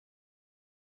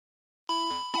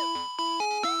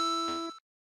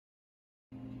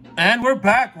And we're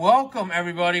back. Welcome,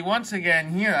 everybody, once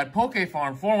again here at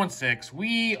Pokefarm 416.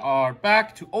 We are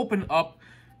back to open up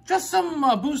just some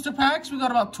booster packs. We got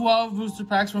about 12 booster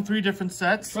packs from 3 different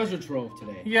sets. Treasure trove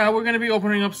today. Yeah, we're going to be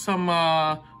opening up some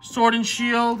Sword and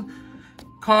Shield,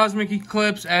 Cosmic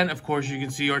Eclipse, and of course you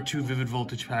can see our 2 Vivid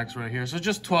Voltage packs right here. So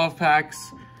just 12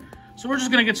 packs. So we're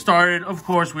just going to get started. Of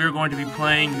course, we are going to be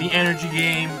playing the energy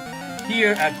game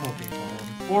here at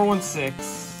Pokefarm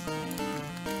 416.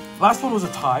 Last one was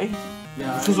a tie,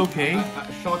 yeah, which was okay.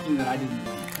 Shocking that I didn't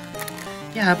win.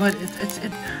 Yeah, but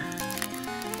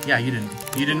yeah, you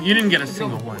didn't get a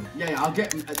single one. Yeah, I'll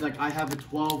get, like, I have a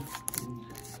 12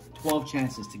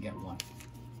 chances to get one.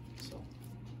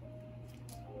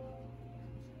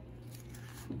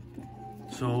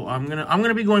 So I'm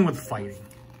gonna be going with fighting.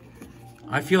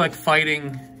 I feel like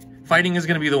fighting is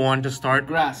gonna be the one to start.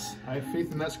 Grass. I have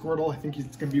faith in that Squirtle. I think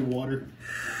it's gonna be water.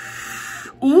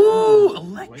 Ooh,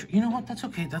 electric. You know what? That's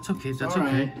okay. That's okay. That's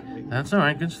okay. Right. That's all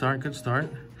right. Good start. Good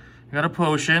start. I got a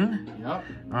potion. Yep. All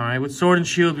right. With Sword and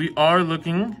Shield, we are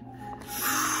looking.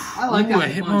 I like that. A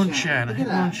Hitmonchan. A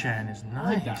Hitmonchan is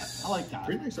nice. I like that.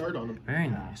 Pretty nice art on him. Very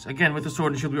nice. Again, with the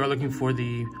Sword and Shield, we are looking for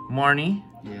the Marnie.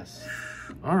 Yes.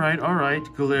 All right. All right.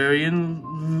 Galarian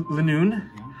Lanoon.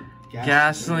 Yeah.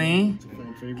 Ghastly.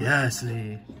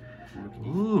 Ghastly.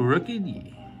 Ooh,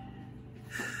 Rookie.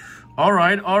 All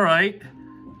right. All right.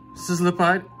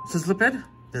 Sizzlipede?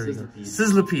 There you go.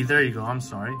 Sizzlipede, there you go. I'm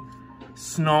sorry.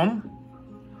 Snom.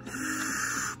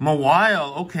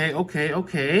 Mawile. Okay.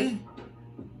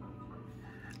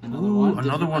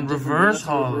 Another one. Reverse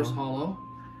hollow.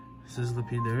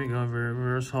 Sizzlipede, there we go.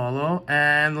 Reverse hollow.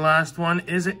 And the last one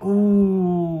is it?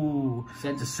 Ooh.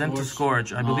 Descent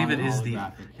Scourge. I believe it is the.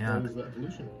 Yeah.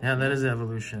 Yeah, that is the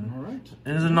evolution. All right.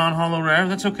 It is a non-hollow rare.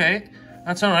 That's okay.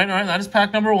 That's all right. All right. That is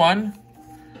pack number 1.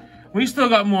 We still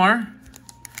got more.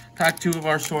 Pack 2 of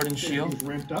our Sword and Shield.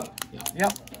 Ramped up.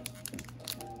 Yep.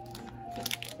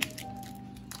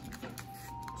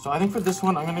 So I think for this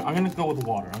one, I'm gonna go with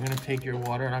water. I'm gonna take your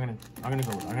water, and I'm gonna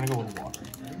go with water.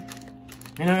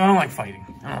 You know, I don't like fighting.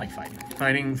 I don't like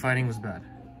fighting. Fighting was bad.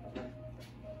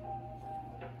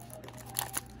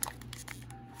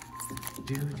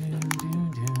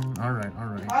 All right.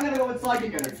 I'm gonna go with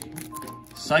Psychic Energy.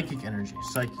 Psychic energy.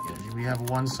 We have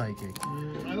 1 psychic.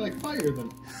 I like fire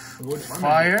then.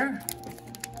 Fire?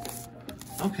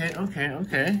 Okay.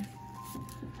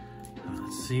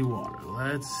 Let's see water.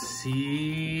 Let's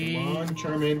see. Come on,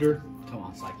 Charmander. Come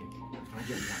on, Psychic. I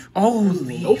get one. Oh,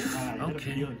 leaf. Nope.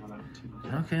 Okay.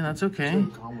 Okay, that's okay.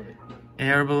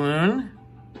 Air balloon.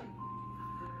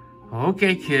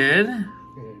 Okay, kid.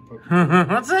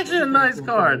 That's actually a nice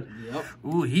card. Yep.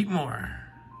 Ooh, Heatmore.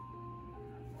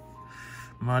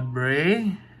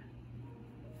 Mudbray.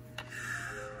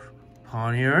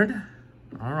 Poniard.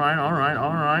 All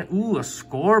right. Ooh, a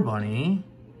Score Bunny.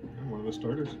 One of the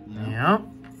starters. Yep.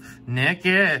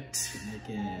 Nickit.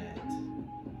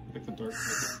 Like the dark.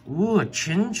 Ooh, a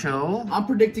Chincho. I'm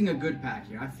predicting a good pack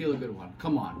here. I feel a good one.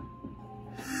 Come on.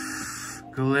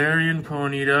 Galarian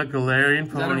Ponyta.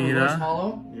 Is that a reverse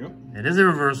hollow? Yep. It is a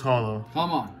reverse hollow.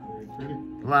 Come on. Very pretty.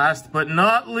 Last but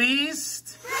not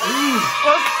least, a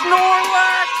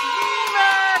Snorlax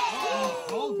Vmax!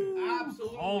 Hold it.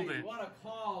 Absolutely. Hold it. What a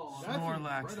call.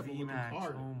 Snorlax Vmax.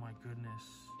 card. Oh my goodness.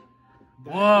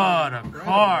 What a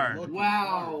card.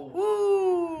 Wow.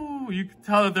 Woo! You can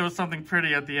tell that there was something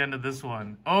pretty at the end of this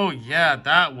one. Oh yeah,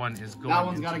 that one is going. That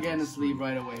one's got to get in the sleeve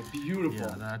right away. Beautiful.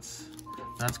 Yeah,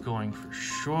 that's going for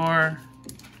sure.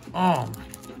 Oh my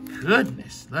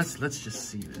goodness. Let's just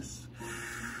see this.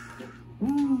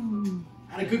 Ooh.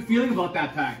 Had a good feeling about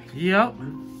that pack. Yep.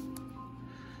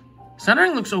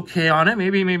 Centering looks okay on it.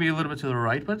 Maybe a little bit to the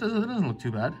right, but it doesn't look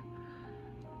too bad.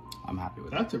 I'm happy with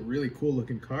that. That's a really cool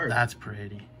looking card. That's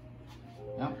pretty.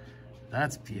 Yep.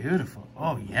 That's beautiful.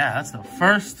 Oh yeah, that's the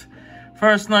first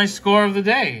nice score of the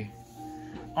day.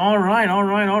 All right.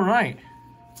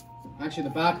 Actually, the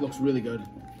back looks really good.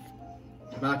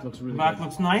 The back looks really Back good.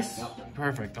 looks nice. Yep.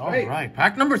 Perfect. All right.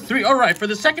 Pack number 3. All right, for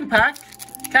the second pack,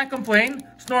 can't complain.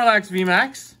 Snorlax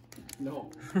Vmax. No.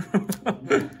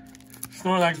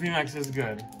 Snorlax Vmax is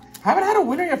good. Haven't had a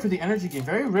winner yet for the energy game.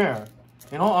 Very rare.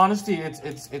 In all honesty, it's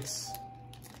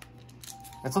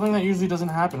something that usually doesn't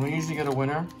happen. We usually get a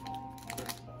winner.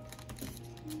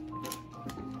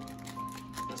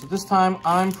 So this time,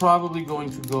 I'm probably going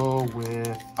to go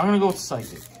with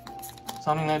Psychic.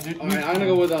 Something that All right, I'm gonna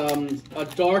go with a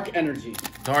Dark Energy.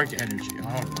 Dark Energy.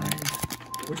 All right.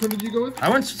 Which one did you go with? I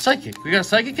went Psychic. We got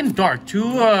Psychic and Dark. Two.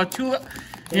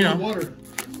 You know. Water.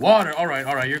 Water. All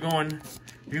right. You're going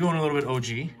a little bit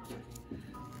OG.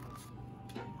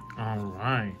 All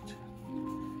right.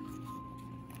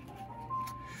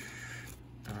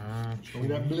 Show me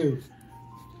that blue.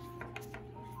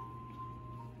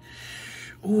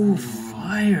 Ooh,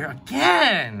 fire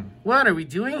again. What are we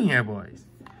doing here, boys?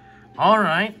 All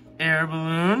right, air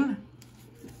balloon.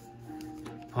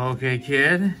 Okay,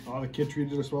 Kid. Oh, the kid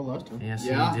treated us well last time. Yes,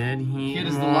 Yeah. he did. He Kid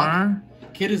is the more. luck.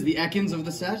 Kid is the Ekans of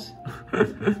the set.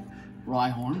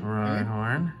 Rhyhorn.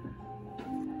 Rhyhorn.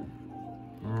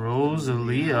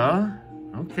 Rosalia.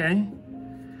 Okay.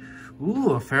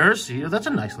 Ooh, a Pharisee. Oh, that's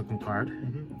a nice looking card.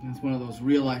 That's one of those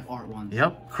real life art ones.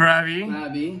 Yep. Krabby.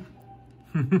 Abby.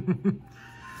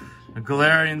 A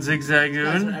Galarian Guys are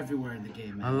Zigzagoon. everywhere in the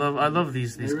game, I man. love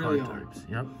these really card are. types.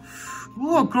 Yep.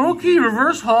 Ooh, a Grookey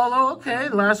reverse holo. Okay,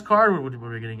 last card. What are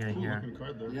we gonna get Cool here? looking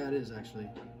card there. Yeah, it is actually.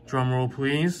 Drum roll,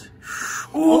 please.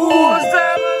 Ooh,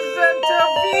 Zamazenta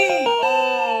V.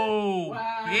 Oh,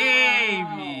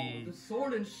 baby. The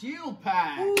Sword and Shield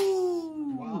pack.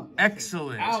 Ooh, Wow.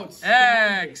 excellent.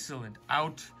 Outstanding. Excellent.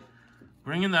 Out.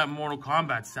 Bring in that Mortal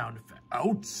Kombat sound effect.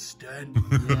 Outstanding.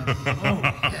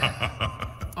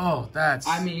 Oh, that's...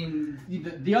 I mean,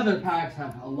 the other packs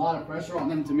have a lot of pressure on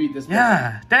them to meet this.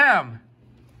 Yeah, damn.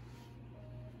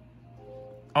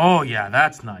 Oh, yeah,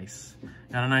 that's nice.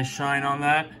 Got a nice shine on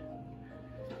that.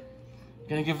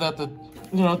 Gonna give that the,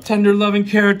 tender, loving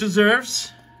care it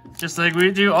deserves. Just like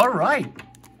we do. All right.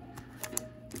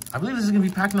 I believe this is gonna be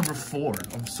pack number 4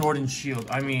 of Sword and Shield.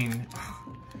 I mean,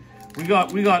 we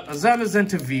got a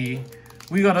Zamazenta V.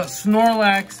 We got a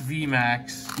Snorlax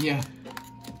Vmax. Yeah.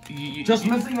 Just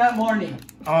missing that Marnie.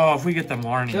 Oh, if we get the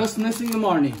Marnie. Just missing the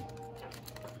Marnie.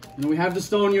 And we have the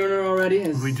Stone Urner already.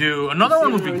 As We do. Another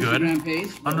one would be good. Instagram page.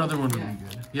 Another one would be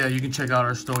good. Yeah, you can check out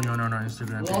our Stone Yarn on our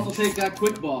Instagram We'll also page. take that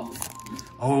Quick Ball.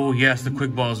 Oh, yes, the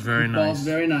quick ball is very Ball's nice.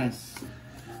 very nice.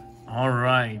 All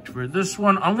right, for this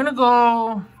one, I'm going to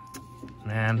go...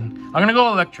 Man, I'm going to go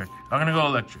electric.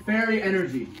 Fairy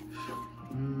Energy.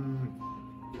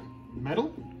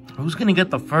 Metal? Who's going to get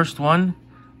the first one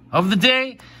of the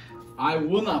day? I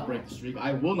will not break the streak.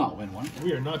 I will not win one.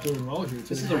 We are not doing well here.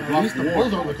 This is a At rough least the war.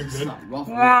 polls aren't looking This is good. not rough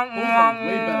war. Polls are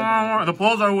way better. The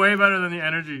polls are way better than the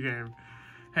energy game.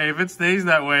 Hey, if it stays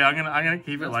that way, I'm gonna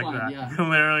keep it That's like fine, that. yeah.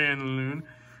 Galarian Loon,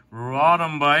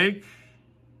 Rotom Bike,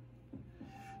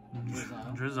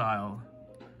 Drizzile. Drizzile.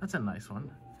 That's a nice one.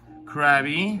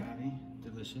 Krabby,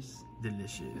 Delicious.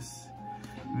 delicious.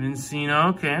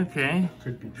 Vincino, okay.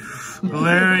 Could be.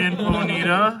 Galarian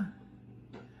Ponyta.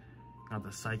 Got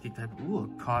the psychic type.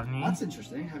 Ooh, a Cottony. That's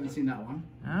interesting. Haven't seen that one.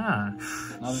 Ah,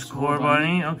 Another Score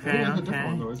Bunny. Okay, That's a different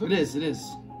one, though, is It is. It is.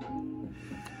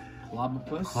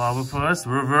 Clobopus. Clobopus,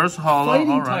 reverse hollow.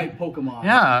 Fighting All right. type Pokemon.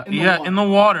 Yeah, water. in the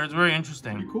water. It's very Pretty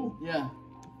interesting. cool. Yeah.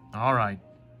 All right.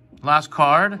 Last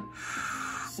card.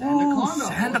 Sandaconda.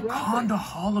 Sandaconda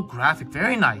holographic.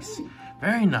 Very nice.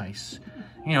 Very nice.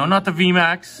 Not the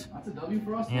Vmax. That's a W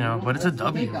for us. But it's a We'll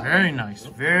W. take that. Very nice.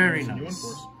 Very It's a new one nice. for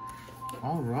us.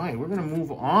 All right. We're going to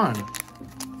move on.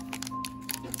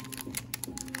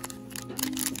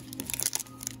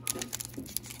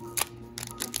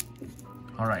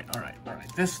 All right.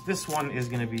 This one is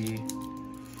going to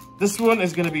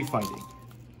be fighting.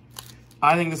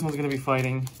 I think this one's going to be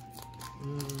fighting.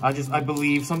 I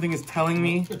believe something is telling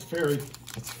me It's fairy.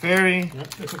 it's fairy. Yep,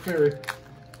 it's a fairy.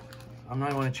 I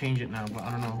might want to change it now, but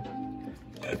I don't know.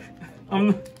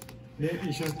 Yeah,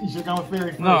 you should have gone with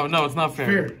fairy. No, it's not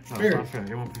fairy. Fairy. No, it's Fairy. not fairy.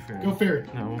 It won't be fairy. Go fairy.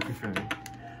 No, it won't be fairy.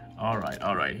 All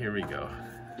right. Here we go.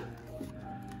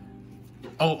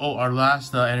 Oh, our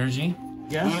last energy. I'm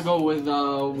Yes. gonna go with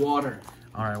water.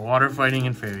 All right, water fighting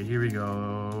and fairy. Here we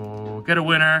go. Get a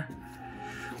winner.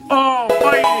 Oh,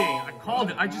 fighting! I called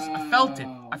it. I felt it.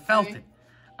 I felt it.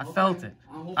 I felt it.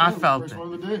 First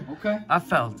one of the day. Okay. I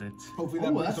felt it. Hopefully Oh,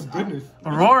 that brings that's some goodness.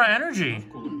 Aurora Energy.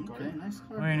 Cool looking card. Okay, nice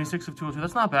card. 26 of 202.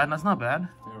 That's not bad.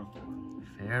 Ferrothorn.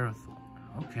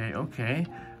 Ferrothorn. Okay.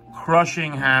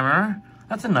 Crushing Hammer.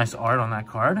 That's a nice art on that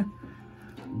card.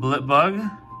 Blipbug.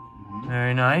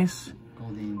 Very nice.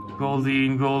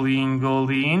 Goldeen.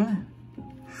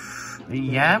 A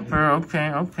Yamper.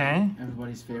 Okay.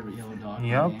 Everybody's favorite yellow dog.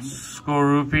 Yep.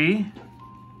 Skorupi.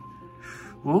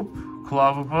 Whoop.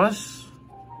 Clobopus.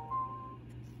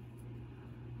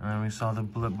 And then we saw the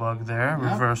Blipbug there.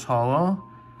 Yep. Reverse hollow.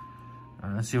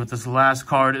 Let's see what this last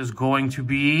card is going to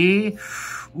be.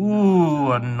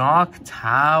 Ooh, a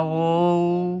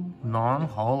Noctowl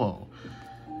non-hollow.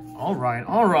 All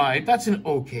right. That's an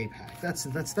okay pack. That's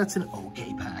an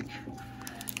okay pack.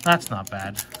 That's not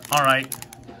bad. All right.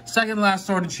 Second last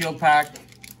Sword and Shield pack.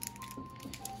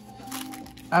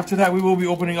 After that, we will be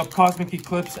opening up Cosmic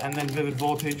Eclipse and then Vivid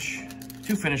Voltage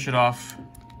to finish it off.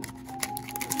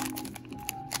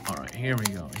 All right, here we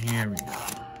go.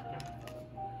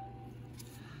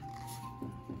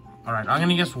 All right, I'm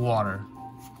gonna guess water.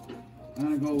 I'm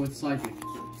gonna go with psychic.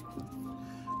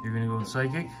 You're gonna go with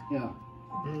psychic? Yeah.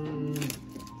 I'm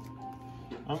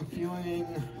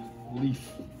feeling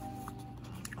leaf.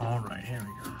 All right, here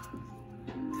we go.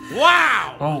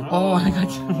 Wow! Oh, I think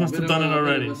I must have done it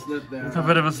already. It's a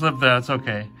bit of a slip there. It's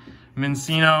okay.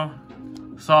 Mincino,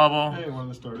 Sobble. Hey, one of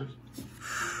the starters.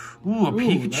 Ooh, a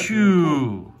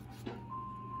Pikachu.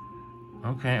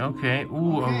 Okay.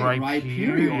 Ooh, a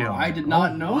Rhyperior. I did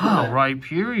not know wow, that.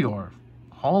 Rhyperior.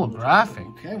 Holographic.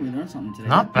 Okay, we learned something today.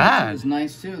 Not bad. It was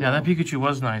nice too. Yeah, that Pikachu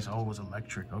was nice. Oh, it was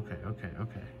electric. Okay.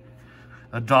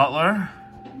 A Dottler.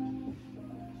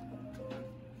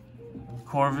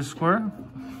 Corvisquir.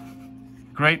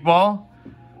 Great Ball.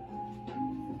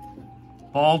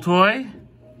 Baltoy.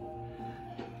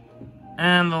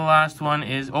 And the last one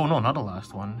is, oh no, not the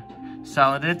last one.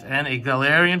 Saladit and a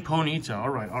Galarian Ponyta. All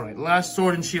right. Last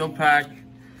Sword and Shield pack.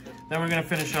 Then we're gonna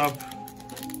finish up.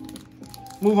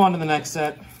 Move on to the next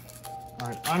set. All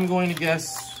right, I'm going to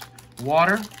guess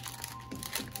water.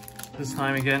 This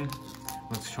time again,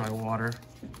 let's try water.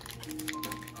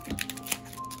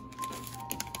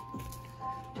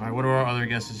 All right, what are our other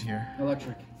guesses here?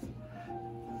 Electric.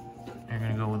 You're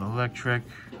gonna go with electric.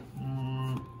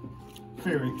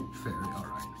 Fairy. All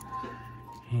right.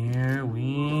 Here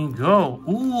we go.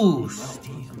 Ooh,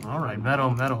 steam. All right, metal.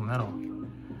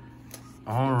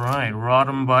 All right,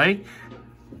 Rotom Bike.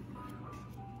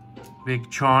 Big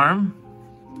Charm.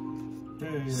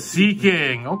 Hey,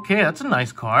 Seeking. Okay, that's a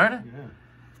nice card. yeah.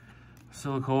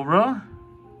 Silicobra.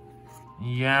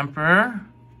 Yamper.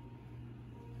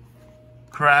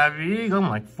 Krabby. Got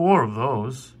like 4 of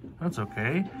those. That's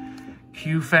okay.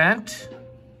 Q-Fant.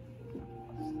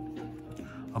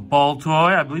 A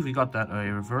Baltoy. I believe we got that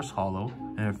a reverse holo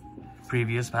in a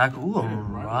previous pack. Ooh, a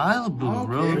Rillaboom.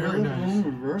 Really nice.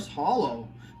 Reverse holo.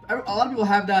 A lot of people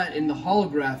have that in the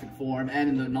holographic form and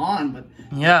in the non, but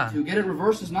Yeah. to get it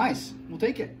reverse is nice. We'll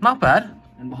take it. Not bad.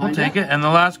 And We'll behind take that, it. And the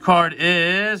last card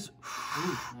is...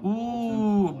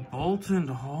 Ooh, Bolton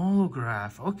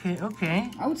holograph. Okay.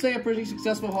 I would say a pretty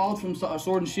successful haul from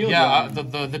Sword and Shield. Yeah,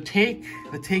 the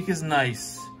take is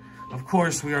nice. Of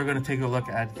course, we are going to take a look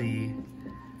at the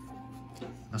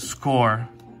score.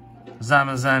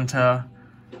 Zamazenta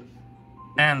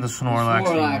and the Snorlax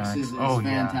Snorlax Vmax. is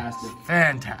fantastic. Yeah.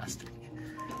 Fantastic.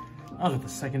 I'll get the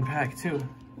second pack too.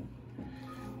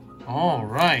 All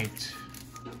right.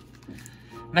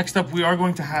 Next up, we are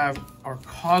going to have our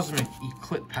Cosmic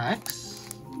Eclipse Packs.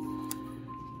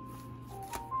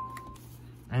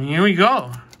 And here we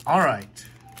go. All right.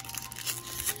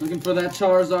 Looking for that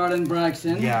Charizard and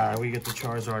Braxton. Yeah, we get the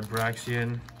Charizard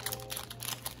Braxian.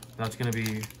 That's going to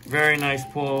be very nice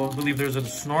pull. I believe there's a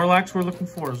Snorlax we're looking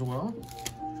for as well.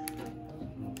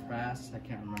 Lapras, I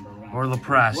can't remember. Or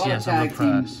Lapras, yes, a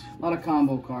Lapras. A lot of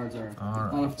combo cards are. All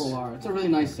A lot of full art. It's a really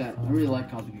nice set. I really like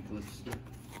Cosmic Eclipse.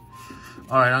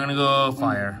 All right, I'm going to go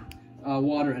fire.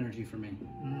 Water energy for me.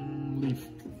 Leaf.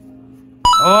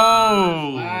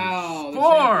 Oh! Wow, the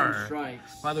 4! champion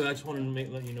strikes. By the way, I just wanted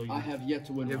to let you know. I have yet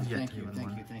to win one. yet Thank to you. win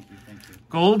one.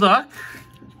 Golduck. Golduck.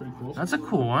 That's pretty cool. That's a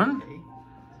cool one.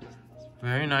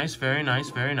 Very nice. Okay.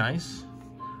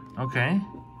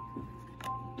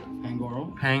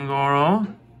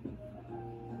 Pangoro.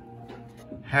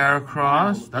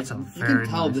 Heracross. That's a very You can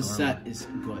tell nice this one. set is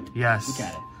good. Yes. Look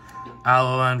at it.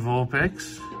 Alolan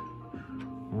Vulpix.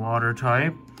 Water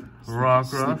type.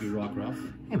 Rockruff. Sleepy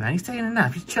Rockruff. Hey man, he's taking a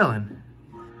nap. He's chilling.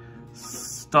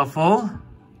 Stuffle.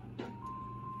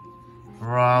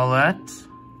 Rowlet.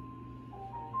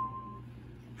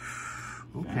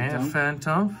 Okay, a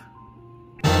Phantom.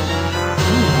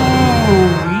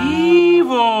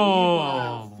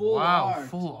 Weavile! Full Wow, art.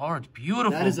 full art.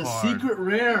 Beautiful That is a card. secret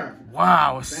rare.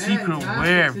 Wow, a secret Fantastic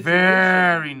rare. situation.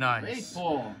 Very Great nice.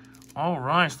 pull. All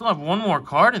right, still have one more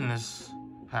card in this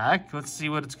pack. Let's see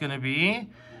what it's going to be.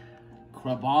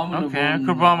 Crabominable. Okay,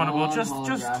 Crabominable. Just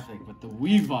holographic, but the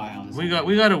Weavile. we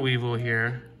got a Weavile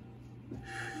here.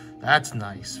 That's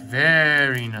nice.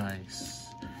 Very nice.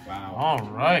 Wow. All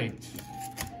right.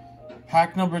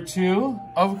 Pack number 2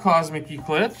 of Cosmic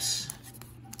Eclipse.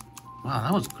 Wow,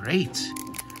 that was great.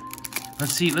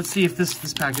 Let's see if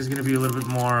this pack is gonna be a little bit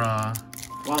more Wow,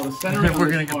 the centering We're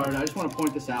on gonna this card, I just want to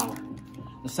point this out.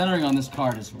 The centering on this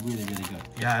card is really, really good.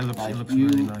 Yeah, it Like, looks you,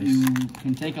 really nice. you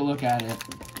can take a look at it.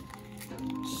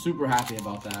 Super happy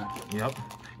about that. Yep.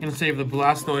 Gonna save the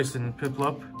Blastoise and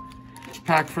Piplup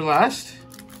pack for last.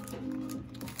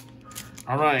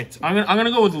 All right, I'm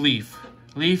gonna go with Leaf.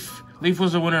 Leaf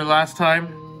was a winner last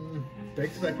time.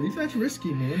 Back-to-back Leaf. That's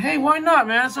risky, man. Hey, why not,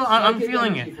 man? So I'm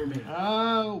feeling it. For me.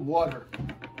 Water.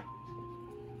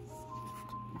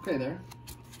 Okay, there.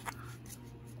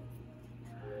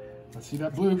 I see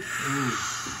that blue.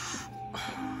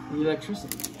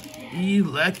 Electricity.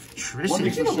 You're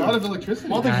seeing a lot of electricity.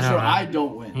 One thing for sure, I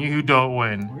don't win. You don't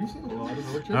win. Are you seeing a lot of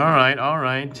electricity? All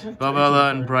right.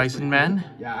 Bubba and Bryson, man.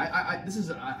 Yeah, this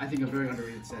is, I think, a very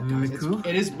underrated set, guys. Really cool.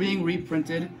 It is being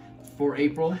reprinted for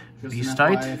April. Just Beast an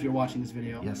Tight. FYI if you're watching this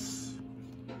video. Yes.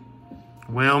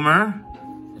 Wilmer.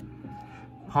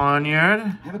 Poniard. I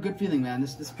have a good feeling, man.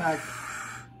 This pack,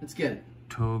 let's get it.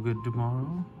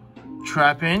 Togedemaru.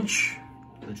 Trapinch.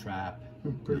 The Trap.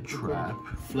 The Trap.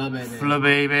 Flabebe.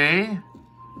 Flabebe.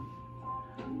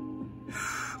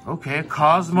 Okay,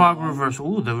 Cosmog Reverse.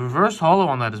 Ooh, the reverse holo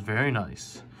on that is very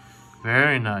nice.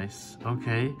 Very nice.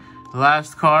 Okay.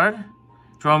 Last card.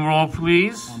 Drum roll,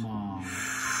 please. Come on.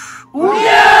 Ooh,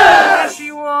 yes!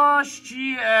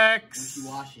 Wishiwashi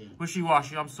GX.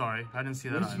 Wishiwashi. I'm sorry. I didn't see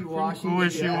that.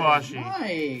 Wishiwashi.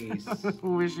 Nice.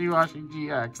 Wishiwashi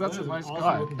GX. That's a nice awesome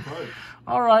card. looking card.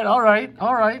 All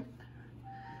right.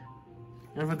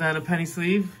 Gonna put that in a penny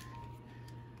sleeve.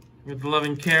 With the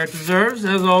loving care it deserves,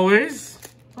 as always.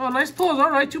 Oh, nice pulls.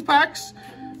 All right, 2 packs.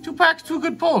 2 packs, 2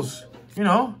 good pulls. You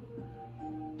know.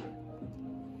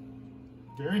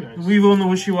 Very nice. Weavile and the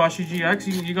Wishiwashi GX.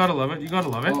 You gotta love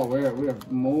it. Oh, we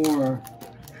have more.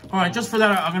 All right, just for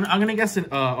that, I'm gonna guess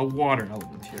a water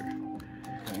element here.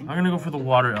 Okay. I'm gonna go for the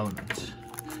water element.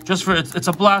 Just for it's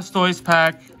a Blastoise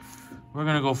pack. We're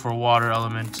gonna go for a water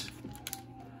element.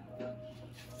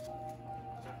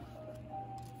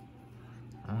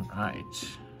 All right.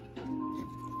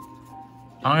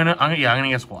 I'm gonna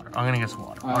guess water. All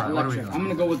right, what do we got? I'm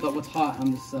gonna go with what's hot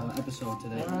on this episode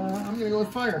today. I'm gonna go with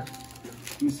fire.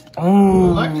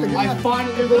 Oh, Electric, I yeah.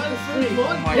 finally got the free.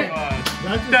 oh my god.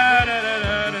 That's it.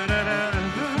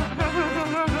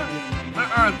 The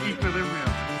Earth equilibrium.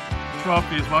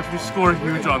 Trophies. Watch me score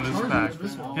huge on this pack.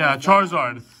 Charizard. Yeah,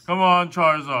 Charizard. Come on,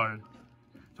 Charizard.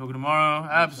 Togedemaru,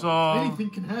 Absol, Anything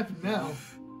can happen now.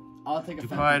 I'll take a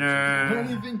Fighter,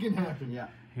 Anything can happen. Yeah.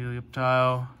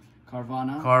 Helioptile,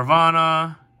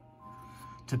 Carvana.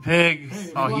 to Pig. Hey,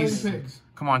 Oh, flying he's. pigs.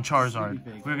 Come on, Charizard. Sweet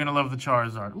pig. We're gonna love the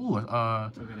Charizard. Ooh,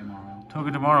 Togedemaru.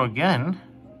 Togedemaru again.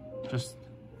 Just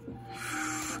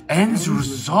ends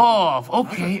resolve.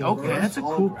 Okay, that's a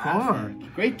cool card.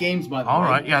 Holographic. Great games, by the way. All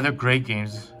right, yeah, they're great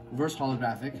games. Reverse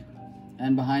holographic.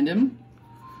 And behind him,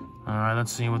 All right,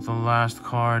 let's see what the last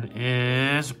card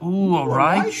is. Ooh, a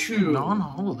Raichu.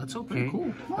 Non-holo. That's okay. Pretty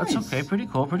cool. That's Nice. okay. Pretty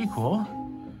cool.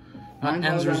 That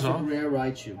ends holographic resolve. rare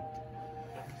Raichu.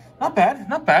 Not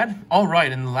bad. All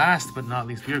right, and last but not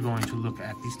least, we are going to look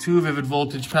at these 2 Vivid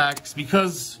Voltage packs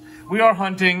because we are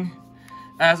hunting,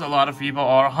 as a lot of people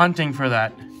are hunting for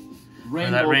that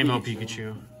Rainbow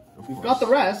Pikachu. We've got the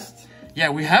rest. Yeah,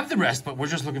 we have the rest, but we're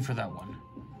just looking for that one.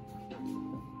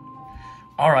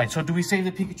 All right, so do we save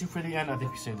the Pikachu for the end? I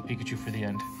think we save the Pikachu for the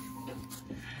end.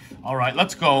 All right,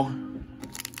 let's go.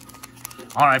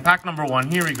 All right, pack number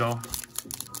 1. Here we go.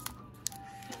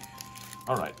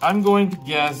 All right, I'm going to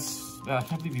guess. I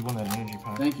can't believe you won that energy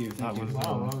pack. Thank you. That was,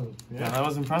 Wow. yeah, that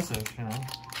was impressive. You know,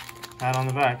 pat on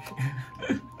the back.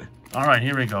 All right,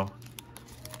 here we go.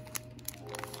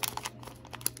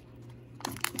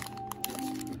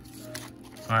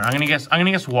 All right, I'm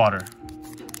gonna guess water.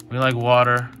 We like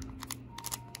water.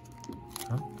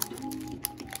 Huh?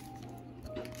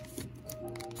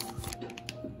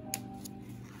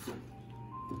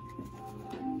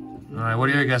 All right, what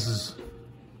are your guesses?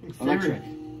 Electric.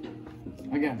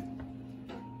 Again.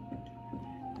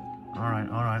 All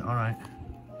right.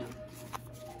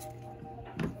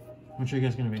 What's your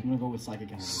guess gonna be? I'm gonna go with Psychic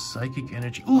Energy. Psychic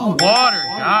energy. Ooh, water.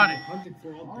 Got it. Hunting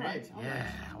for all Alright. Yeah,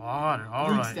 water. All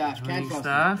League right. staff, can't League trust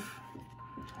staff.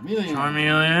 Charmeleon.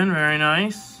 Charmeleon, very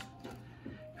nice.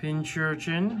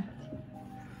 Pincurchin.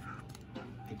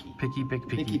 Picky.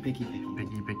 Picky.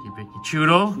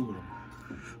 Chudo. Cool.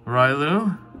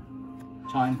 Railu.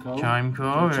 Chimeco.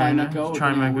 Chimeco. very nice. Chimeco,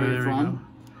 Chimeco, where there you're we go. from.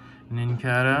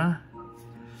 Nincada.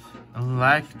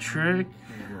 Electric.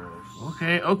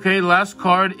 Okay. Last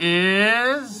card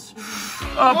is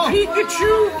a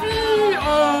Pikachu V.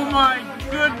 Oh my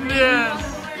goodness.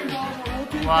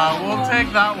 Wow, we'll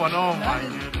take that one. Oh my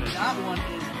goodness. That one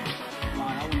is.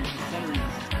 Wow, that one is centering.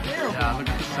 Terrible. Yeah, look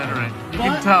at the centering. You But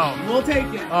can tell. We'll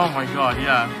take it. Oh my god,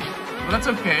 yeah. But that's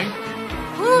okay.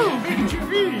 Woo! Pikachu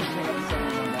V!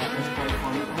 That's quite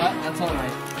funny. But that's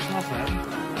alright. It's not bad.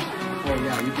 Oh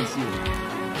yeah, you can see it.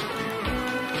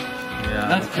 Yeah,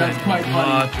 That's quite funny.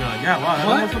 Yeah, wow, that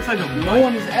What? almost looks like a... No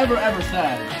one is ever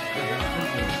sad.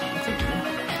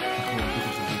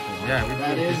 Yeah, we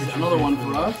That did is Pikachu another V. one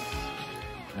for us.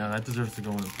 Yeah, that deserves to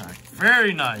go in the pack.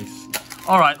 Very nice.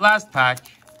 Alright, last pack.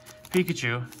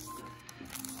 Pikachu.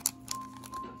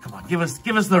 Come on, give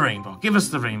us the rainbow. Give us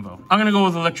the rainbow. I'm gonna go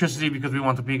with electricity because we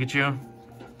want the Pikachu.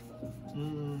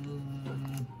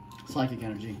 Psychic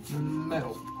energy.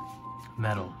 Metal.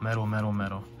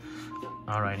 Metal.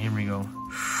 All right, here we go.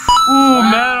 Ooh,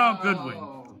 metal. Good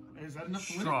win. Is that enough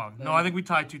to win? Strong. No, I think we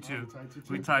tied 2-2.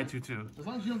 We tied 2-2. As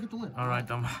long as you don't get the win. All right,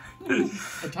 dumb.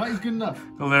 A tie is good enough.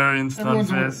 Galarian, Everyone's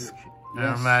a winner. Stunfisk,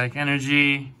 Aromatic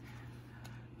Energy,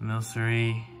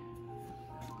 Milcery,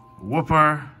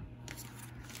 Whooper,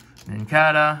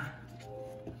 Nincada,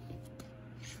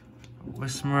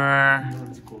 Whismur.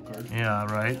 That's a cool card. Yeah,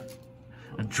 right.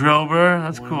 A Drober,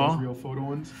 that's One of cool. those real photo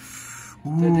ones.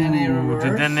 Dedenne reverse.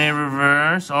 Dedenne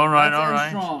reverse. All right, Let's all end right.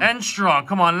 strong. End strong.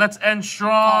 Come on, let's end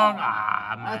strong.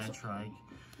 Man, That's- strike.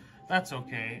 That's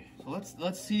okay. So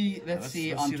let's see. Let's see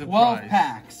let's on see the 12 prize.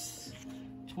 packs.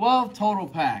 12 total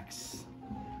packs.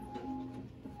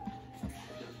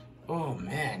 Oh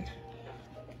man.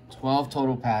 12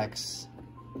 total packs.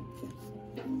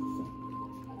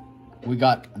 We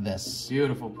got this.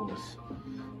 Beautiful pulse.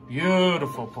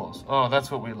 Beautiful pulse. Oh,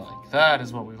 that's what we like. That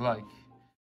is what we like.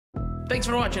 Thanks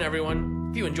for watching, everyone.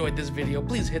 If you enjoyed this video,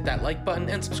 please hit that like button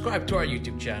and subscribe to our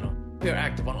YouTube channel. We are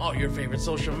active on all your favorite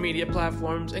social media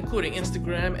platforms, including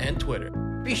Instagram and Twitter.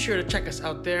 Be sure to check us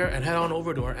out there and head on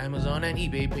over to our Amazon and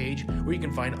eBay page where you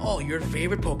can find all your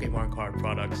favorite Pokemon card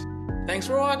products. Thanks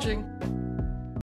for watching!